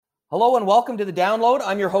Hello and welcome to the download.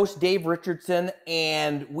 I'm your host, Dave Richardson,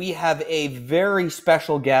 and we have a very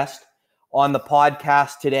special guest on the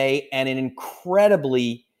podcast today and an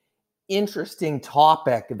incredibly interesting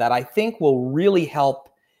topic that I think will really help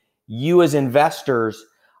you as investors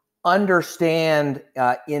understand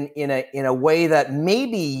in a way that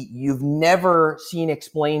maybe you've never seen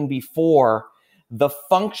explained before the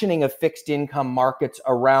functioning of fixed income markets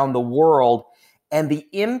around the world and the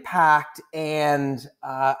impact and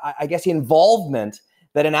I guess involvement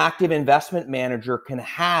that an active investment manager can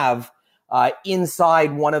have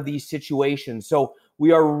inside one of these situations. So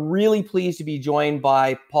we are really pleased to be joined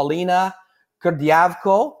by Paulina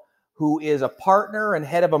Kurdyavko, who is a partner and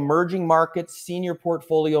head of emerging markets, senior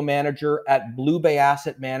portfolio manager at Blue Bay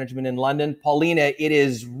Asset Management in London. Paulina, it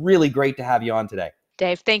is really great to have you on today.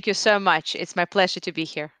 Dave, thank you so much. It's my pleasure to be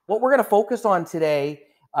here. What we're going to focus on today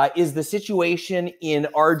is the situation in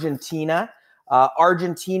Argentina.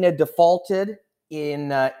 Argentina defaulted in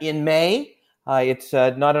May. It's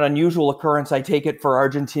not an unusual occurrence, I take it, for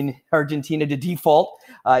Argentina to default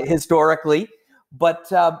historically. But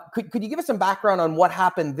could you give us some background on what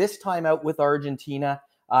happened this time out with Argentina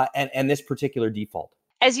and this particular default?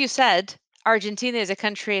 As you said, Argentina is a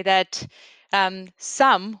country that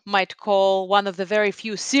some might call one of the very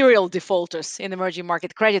few serial defaulters in the emerging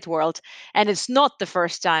market credit world. And it's not the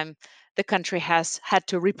first time the country has had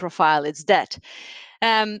to reprofile its debt.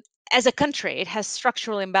 As a country, it has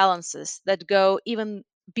structural imbalances that go even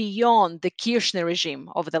beyond the Kirchner regime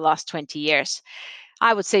over the last 20 years.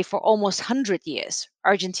 I would say for almost 100 years,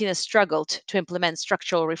 Argentina struggled to implement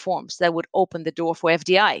structural reforms that would open the door for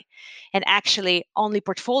FDI. And actually, only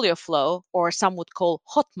portfolio flow, or some would call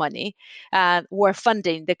hot money, were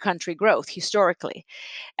funding the country growth historically.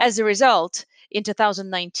 As a result, in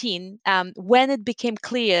 2019, when it became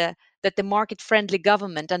clear that the market-friendly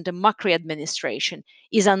government under Macri administration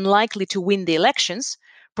is unlikely to win the elections,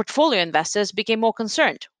 portfolio investors became more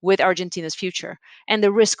concerned with Argentina's future and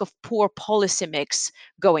the risk of poor policy mix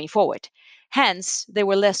going forward. Hence, they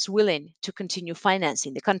were less willing to continue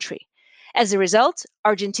financing the country. As a result,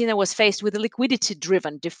 Argentina was faced with a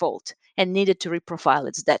liquidity-driven default and needed to reprofile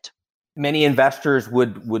its debt. Many investors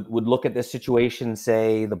would look at this situation and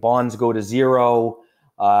say the bonds go to zero.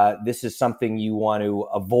 This is something you want to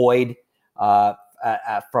avoid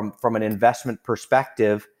from an investment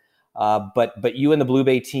perspective. But you and the Blue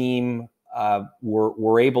Bay team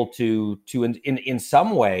were able to in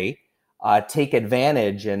some way take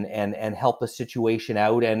advantage and help the situation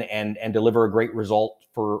out and deliver a great result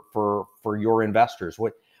for your investors.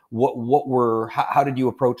 How did you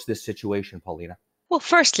approach this situation, Paulina? Well,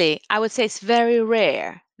 firstly, I would say it's very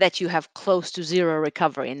rare that you have close to zero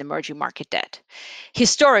recovery in emerging market debt.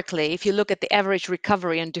 Historically, if you look at the average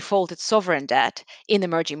recovery on defaulted sovereign debt in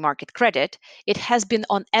emerging market credit, it has been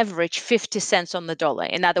on average 50 cents on the dollar.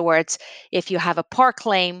 In other words, if you have a par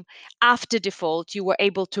claim after default, you were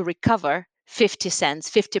able to recover 50 cents,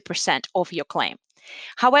 50% of your claim.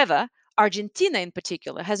 However, Argentina in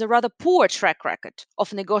particular has a rather poor track record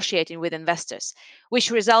of negotiating with investors,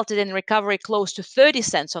 which resulted in recovery close to 30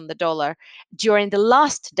 cents on the dollar during the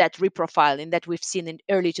last debt reprofiling that we've seen in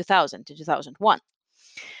early 2000 to 2001.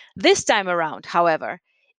 This time around, however,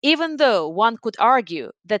 even though one could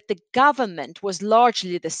argue that the government was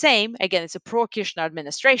largely the same, again, it's a pro-Kirchner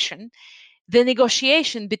administration, the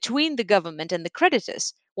negotiation between the government and the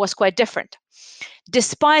creditors was quite different.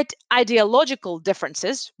 Despite ideological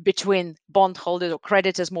differences between bondholders or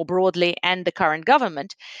creditors more broadly and the current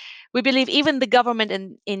government, we believe even the government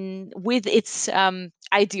with its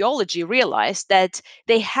ideology realized that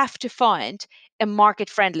they have to find a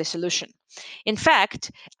market-friendly solution. In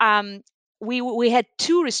fact, we had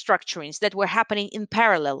two restructurings that were happening in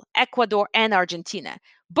parallel, Ecuador and Argentina.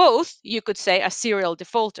 Both, you could say, are serial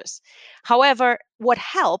defaulters. However, what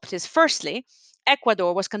helped is firstly,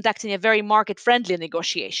 Ecuador was conducting a very market friendly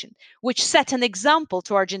negotiation, which set an example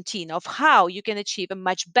to Argentina of how you can achieve a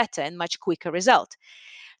much better and much quicker result.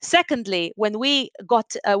 Secondly, when we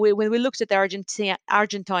looked at the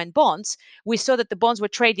Argentine bonds, we saw that the bonds were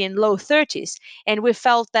trading in low 30s, and we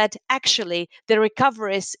felt that actually the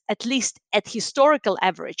recoveries, at least at historical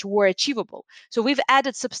average, were achievable. So we've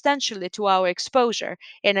added substantially to our exposure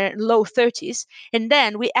in a low 30s, and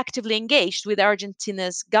then we actively engaged with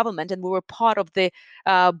Argentina's government, and we were part of the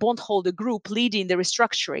bondholder group leading the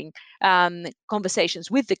restructuring conversations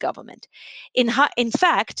with the government. In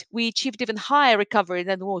fact, we achieved even higher recovery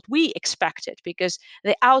than what we expected because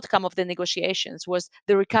the outcome of the negotiations was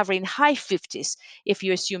the recovery in high 50s if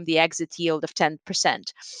you assume the exit yield of 10%.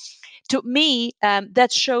 To me,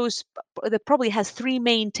 that shows that probably has three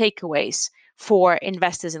main takeaways for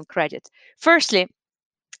investors in credit. Firstly,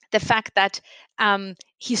 the fact that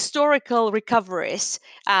historical recoveries,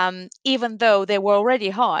 even though they were already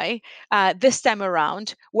high, this time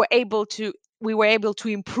around we were able to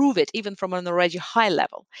improve it even from an already high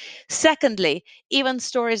level. Secondly, even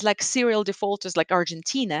stories like serial defaulters like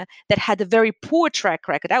Argentina that had a very poor track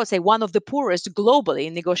record, I would say one of the poorest globally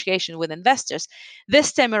in negotiation with investors,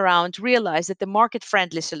 this time around realized that the market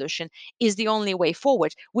friendly solution is the only way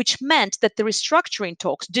forward, which meant that the restructuring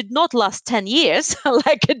talks did not last 10 years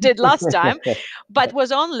like it did last time, but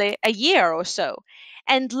was only a year or so.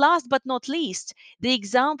 And last but not least, the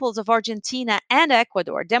examples of Argentina and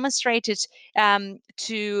Ecuador demonstrated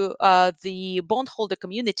to the bondholder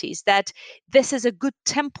communities that this is a good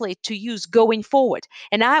template to use going forward.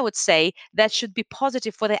 And I would say that should be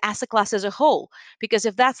positive for the asset class as a whole, because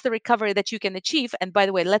if that's the recovery that you can achieve, and by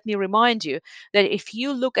the way, let me remind you that if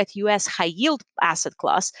you look at US high yield asset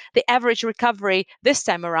class, the average recovery this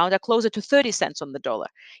time around are closer to 30 cents on the dollar.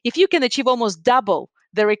 If you can achieve almost double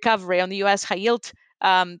the recovery on the US high yield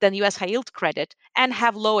than US high yield credit and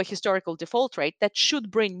have lower historical default rate, that should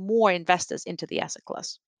bring more investors into the asset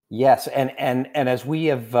class. Yes, and as we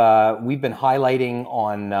have we've been highlighting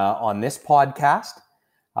on this podcast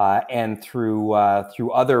and through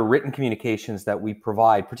other written communications that we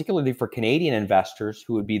provide, particularly for Canadian investors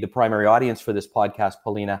who would be the primary audience for this podcast,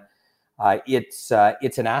 Paulina, it's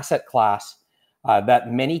an asset class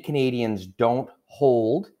that many Canadians don't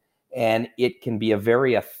hold, and it can be a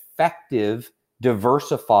very effective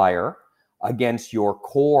diversifier against your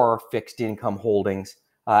core fixed income holdings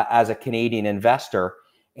as a Canadian investor.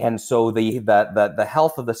 And so the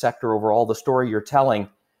health of the sector overall, the story you're telling,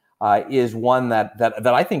 is one that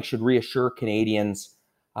I think should reassure Canadians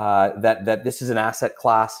that this is an asset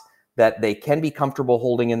class that they can be comfortable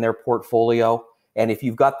holding in their portfolio. And if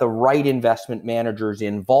you've got the right investment managers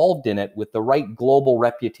involved in it with the right global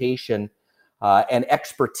reputation and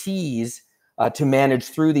expertise to manage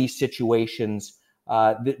through these situations,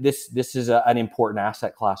 this is an important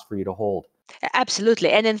asset class for you to hold.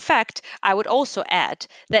 Absolutely. And in fact, I would also add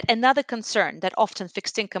that another concern that often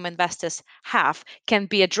fixed income investors have can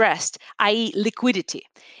be addressed, i.e., liquidity.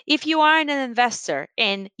 If you are an investor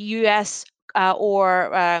in US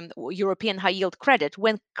or European high yield credit,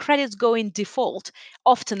 when credits go in default,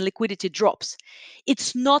 often liquidity drops.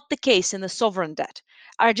 It's not the case in the sovereign debt.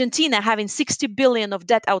 Argentina having 60 billion of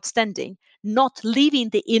debt outstanding, not leaving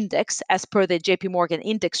the index as per the JP Morgan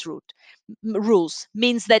index rules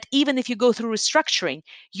means that even if you go through restructuring,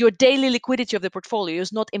 your daily liquidity of the portfolio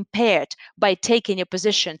is not impaired by taking a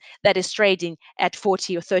position that is trading at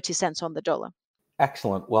 40 or 30 cents on the dollar.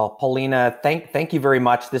 Excellent. Well, Paulina, thank you very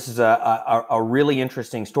much. This is a really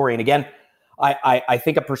interesting story. And again, I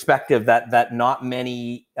think a perspective that not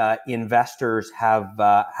many investors have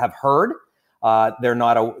heard.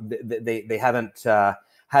 They haven't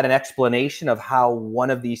had an explanation of how one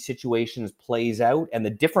of these situations plays out and the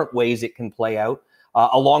different ways it can play out,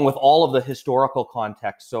 along with all of the historical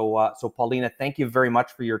context. So Paulina, thank you very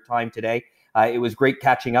much for your time today. It was great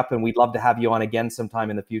catching up, and we'd love to have you on again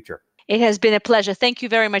sometime in the future. It has been a pleasure. Thank you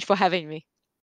very much for having me.